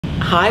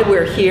Hi,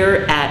 we're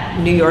here at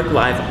New York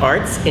Live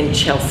Arts in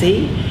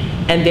Chelsea,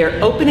 and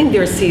they're opening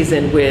their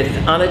season with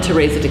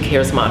Teresa De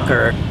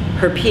Keersmaeker.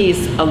 Her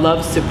piece, A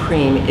Love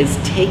Supreme, is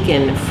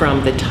taken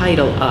from the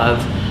title of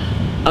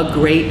a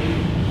great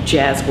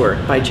jazz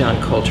work by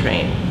John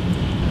Coltrane.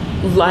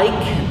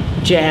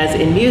 Like jazz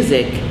in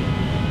music,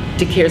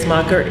 De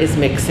Keersmaeker is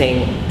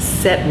mixing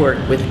set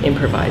work with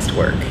improvised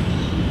work.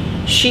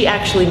 She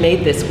actually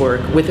made this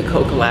work with a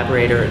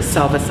co-collaborator,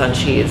 Salva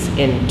Sanchez,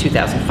 in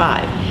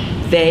 2005.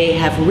 They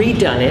have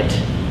redone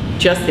it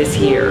just this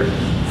year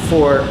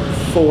for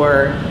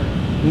 4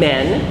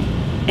 men,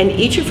 and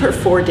each of her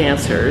 4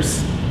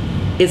 dancers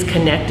is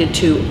connected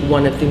to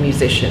one of the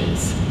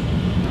musicians.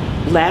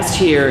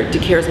 Last year, De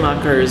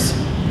Keersmaeker's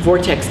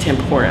Vortex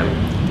Temporum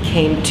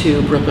came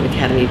to Brooklyn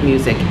Academy of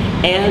Music,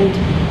 and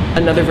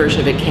another version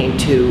of it came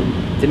to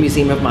the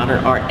Museum of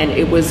Modern Art, and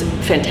it was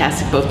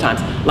fantastic both times,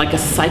 like a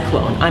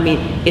cyclone. I mean,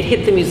 it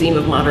hit the Museum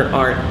of Modern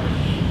Art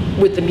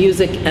with the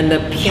music and the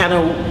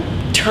piano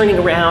turning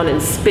around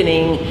and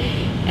spinning,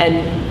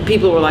 and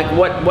people were like,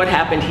 what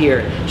happened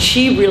here?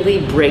 She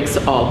really breaks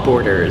all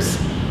borders.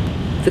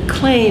 The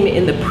claim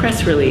in the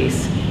press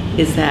release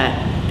is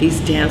that these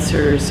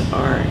dancers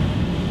are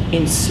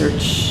in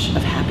search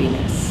of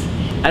happiness.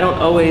 I don't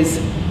always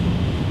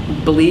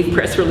believe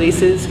press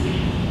releases,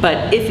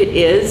 but if it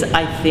is,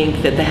 I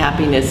think that the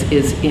happiness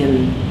is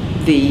in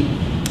the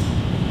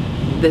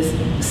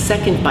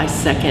second by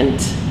second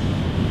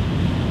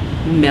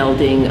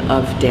melding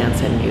of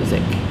dance and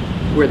music,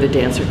 where the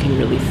dancer can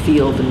really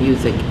feel the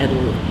music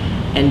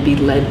and be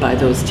led by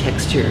those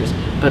textures,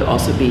 but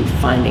also be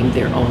finding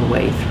their own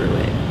way through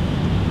it.